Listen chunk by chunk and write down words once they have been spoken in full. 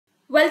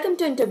Welcome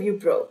to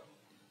InterviewPro.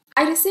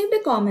 I received a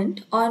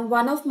comment on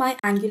one of my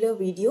Angular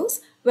videos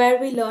where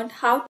we learned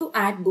how to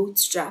add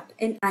Bootstrap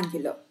in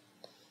Angular.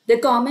 The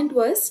comment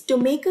was to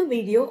make a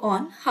video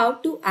on how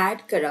to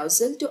add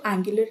carousel to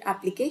Angular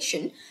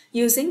application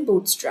using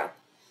Bootstrap.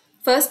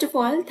 First of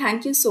all,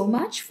 thank you so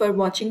much for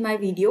watching my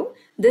video.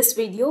 This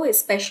video is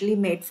specially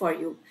made for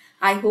you.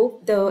 I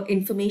hope the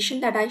information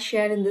that I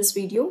share in this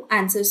video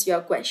answers your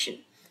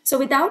question. So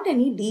without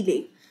any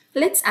delay,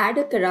 let's add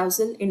a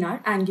carousel in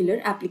our Angular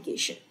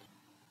application.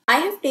 I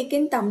have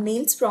taken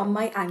thumbnails from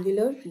my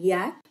Angular,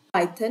 React,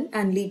 Python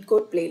and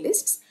LeetCode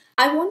playlists.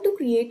 I want to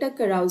create a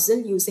carousel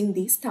using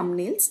these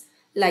thumbnails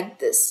like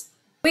this.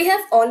 We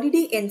have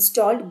already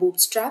installed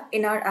Bootstrap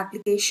in our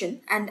application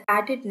and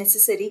added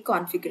necessary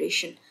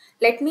configuration.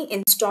 Let me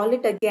install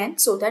it again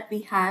so that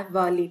we have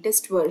a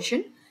latest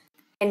version.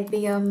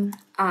 npm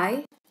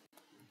I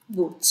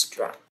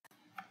Bootstrap.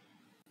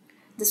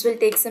 This will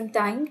take some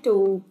time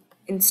to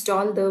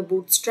install the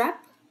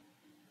Bootstrap.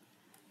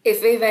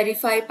 If we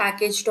verify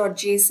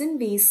package.json,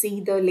 we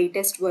see the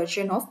latest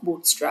version of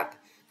Bootstrap.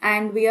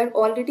 And we are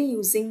already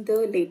using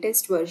the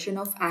latest version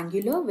of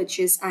Angular, which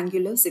is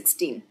Angular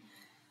 16.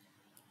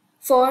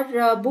 For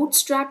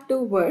Bootstrap to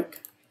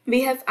work,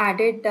 we have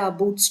added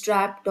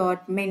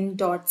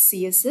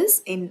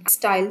bootstrap.min.css in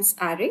styles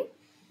array.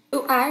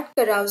 To add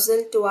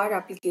carousel to our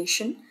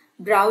application,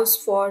 browse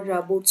for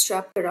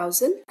Bootstrap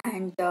Carousel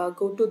and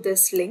go to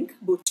this link,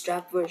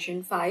 Bootstrap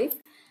version 5,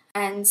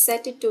 and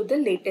set it to the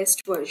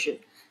latest version.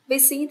 We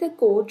see the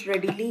code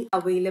readily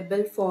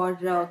available for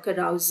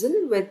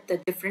carousel with the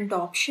different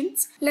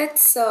options.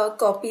 Let's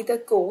copy the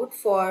code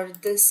for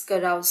this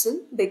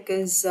carousel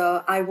because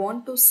I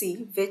want to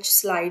see which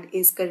slide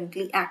is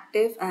currently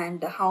active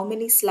and how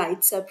many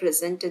slides are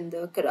present in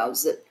the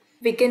carousel.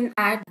 We can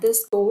add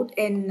this code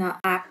in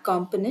app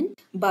component,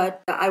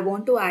 but I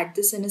want to add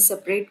this in a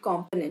separate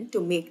component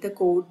to make the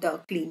code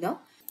cleaner.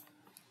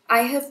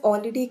 I have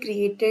already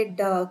created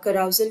the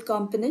carousel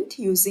component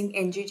using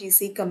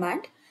nggc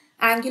command.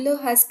 Angular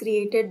has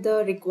created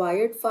the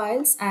required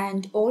files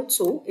and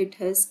also it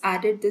has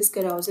added this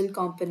carousel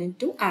component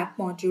to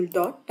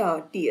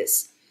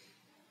app-module.ts.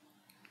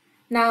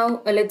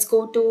 Now let's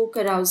go to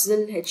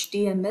carousel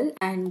HTML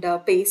and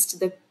paste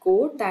the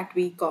code that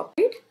we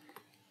copied.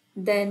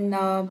 Then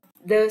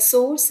the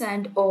source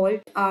and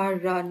alt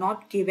are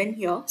not given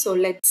here, so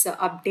let's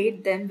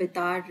update them with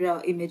our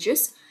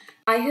images.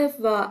 I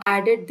have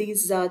added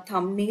these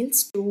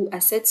thumbnails to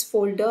assets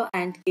folder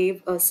and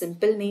gave a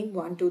simple name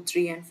 1, 2,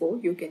 3 and 4.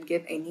 You can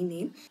give any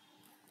name.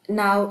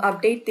 Now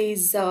update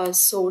these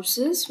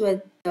sources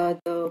with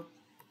the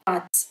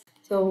paths.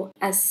 So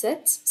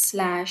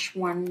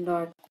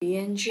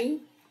assets/1.png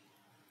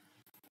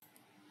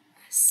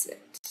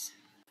assets.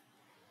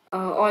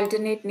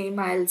 Alternate name,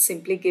 I'll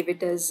simply give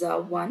it as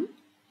 1.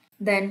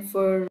 Then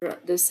for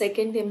the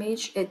second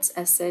image, it's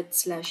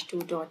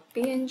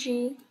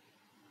asset/2.png.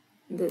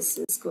 This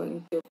is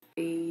going to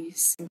be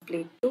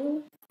simply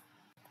 2.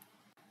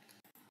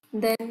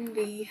 Then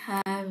we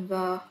have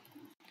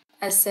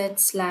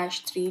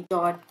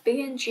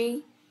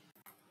asset/3.png.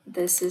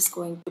 This is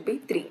going to be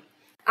 3.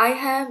 I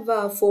have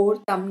 4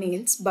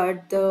 thumbnails,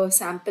 but the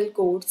sample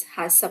codes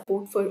has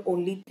support for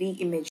only 3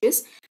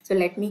 images. So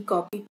let me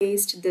copy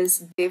paste this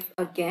div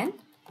again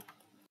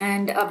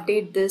and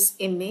update this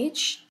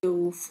image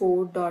to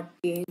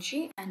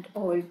 4.png and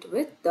alt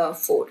with the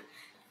 4.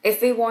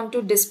 If we want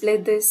to display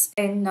this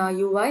in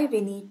UI,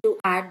 we need to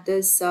add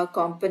this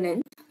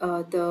component.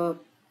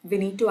 We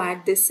need to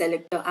add this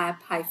selector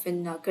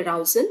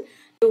app-carousel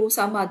to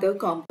some other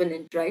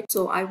component, right?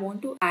 So I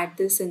want to add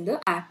this in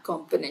the app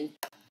component.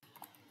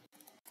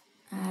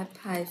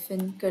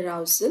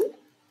 App-carousel.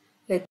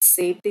 Let's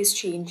save these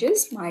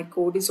changes. My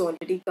code is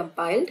already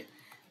compiled.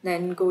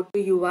 Then go to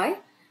UI.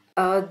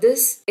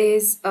 This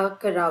is a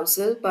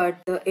carousel,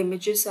 but the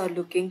images are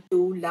looking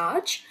too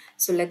large.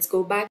 So let's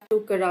go back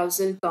to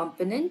carousel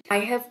component. I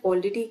have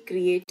already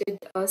created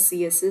a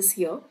CSS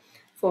here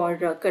for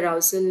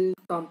carousel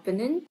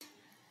component.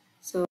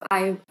 So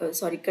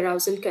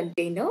carousel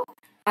container.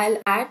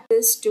 I'll add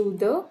this to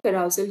the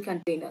carousel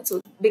container.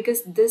 So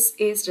because this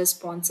is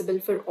responsible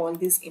for all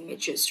these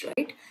images,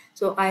 right?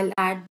 So I'll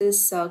add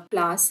this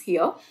class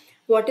here.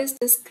 What is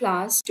this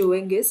class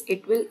doing is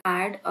it will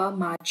add a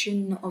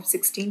margin of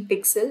 16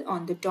 pixel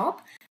on the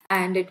top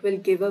and it will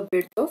give a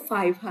width of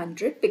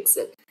 500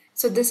 pixel.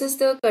 So this is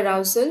the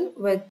carousel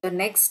with the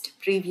next,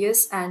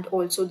 previous and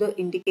also the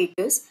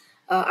indicators.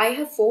 I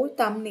have 4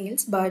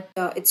 thumbnails, but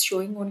it's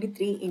showing only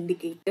 3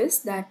 indicators.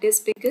 That is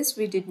because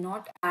we did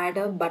not add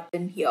a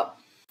button here.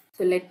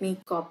 So let me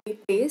copy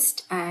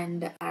paste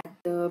and add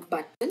the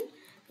button,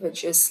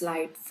 which is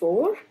slide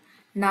 4.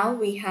 Now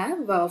we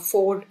have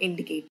 4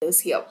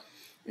 indicators here.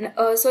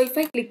 So if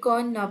I click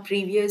on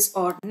previous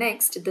or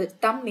next, the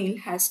thumbnail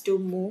has to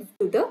move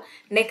to the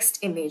next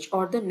image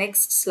or the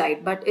next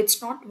slide, but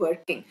it's not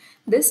working.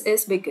 This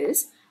is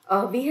because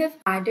we have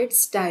added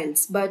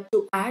styles, but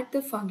to add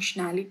the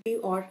functionality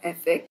or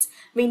effects,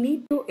 we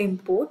need to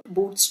import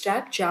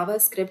Bootstrap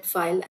JavaScript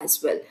file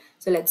as well.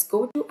 So let's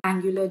go to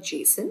Angular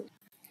JSON.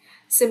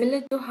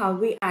 Similar to how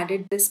we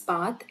added this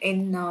path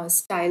in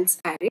styles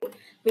array,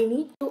 we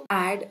need to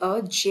add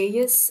a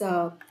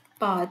JS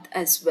path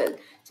as well.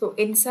 So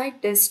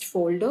inside test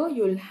folder,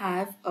 you'll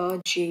have a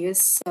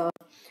JS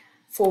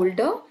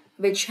folder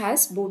which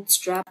has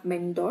bootstrap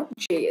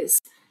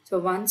min.js. So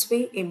once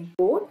we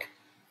import,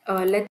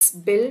 let's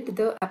build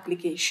the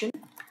application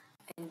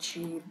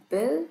ng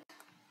build,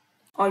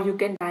 or you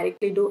can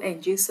directly do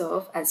ng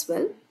serve as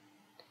well.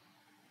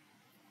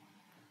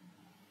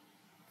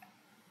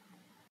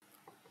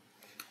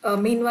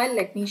 Meanwhile,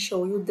 let me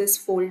show you this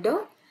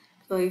folder.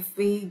 So if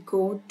we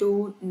go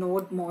to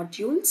node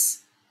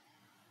modules,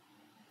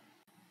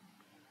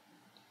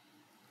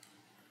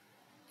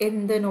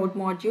 in the node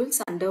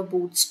modules under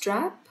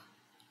bootstrap,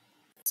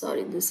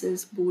 sorry, this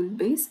is bool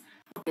base.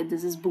 Okay,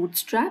 this is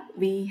bootstrap.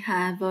 We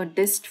have a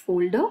dist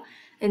folder.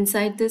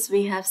 Inside this,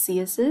 we have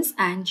CSS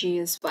and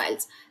JS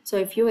files. So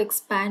if you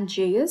expand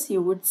JS,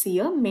 you would see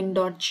a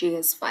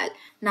min.js file.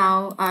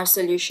 Now our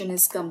solution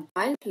is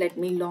compiled. Let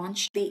me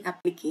launch the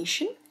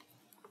application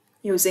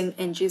using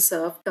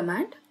ng-serve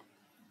command.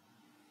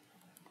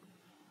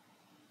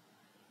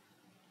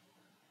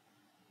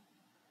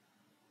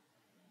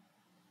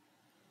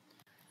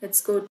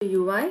 Let's go to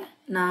UI.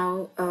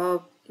 Now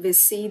we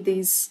see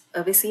these.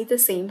 We see the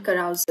same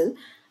carousel.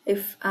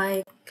 If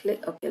I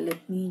click, okay,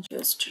 let me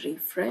just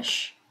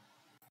refresh.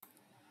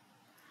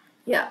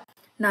 Yeah,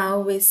 now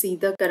we see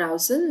the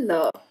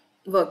carousel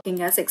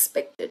working as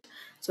expected.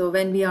 So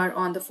when we are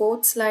on the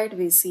fourth slide,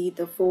 we see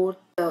the fourth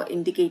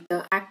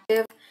indicator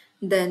active.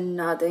 Then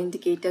the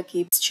indicator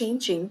keeps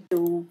changing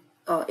to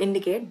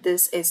indicate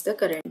this is the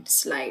current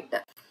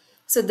slide.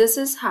 So this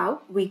is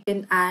how we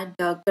can add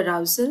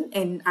carousel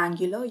in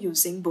Angular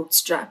using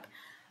Bootstrap.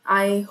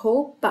 I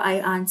hope I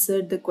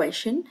answered the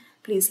question.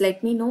 Please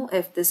let me know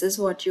if this is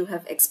what you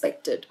have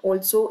expected.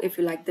 Also, if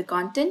you like the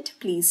content,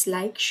 please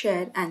like,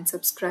 share, and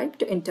subscribe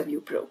to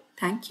InterviewPro.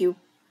 Thank you.